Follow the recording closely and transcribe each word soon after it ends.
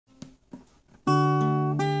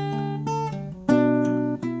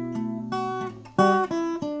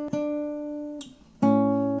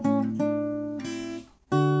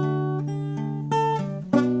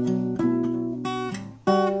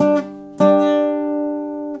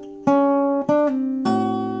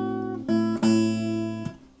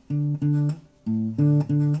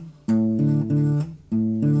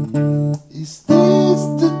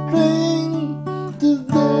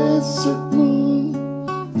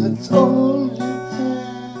that's all you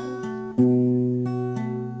have.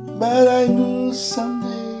 But I knew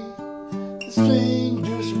someday a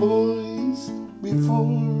stranger's voice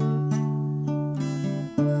before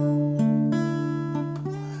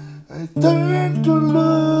I turned to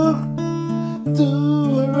look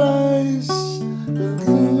to her eyes and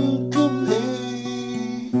look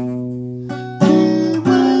away. She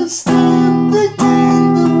was standing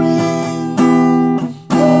in the rain,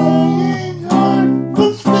 trying hard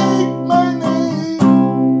to speak my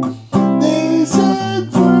name. They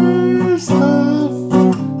said first love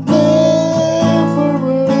never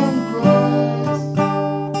earned price.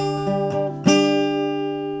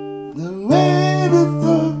 The way they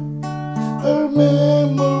took our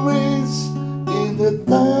memories in the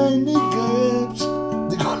tiny cups,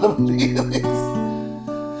 di ko alam lyrics.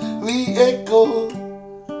 We echo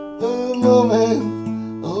the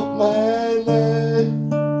moment of my life.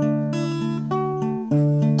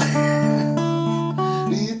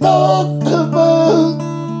 We talked about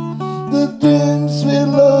the dreams we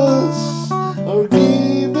lost or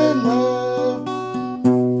given up.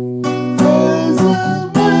 There's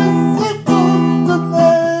a message on the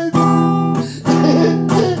night.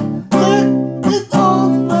 It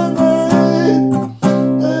on the night.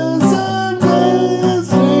 As a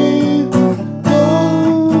last rain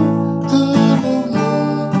go to the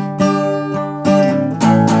moon.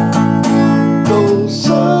 Those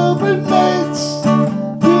summer nights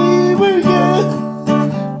we were young,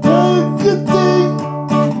 but good thing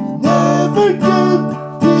never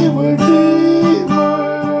done. We were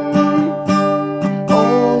dreamers,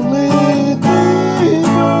 only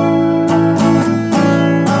dreamers.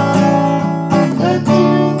 And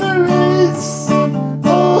in the race,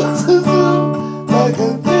 all to do like a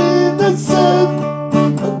midnight sun,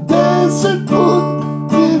 a desert moon.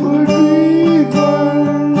 We were dreamers,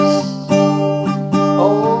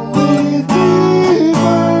 only dreamers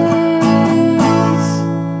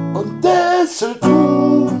on desert moon.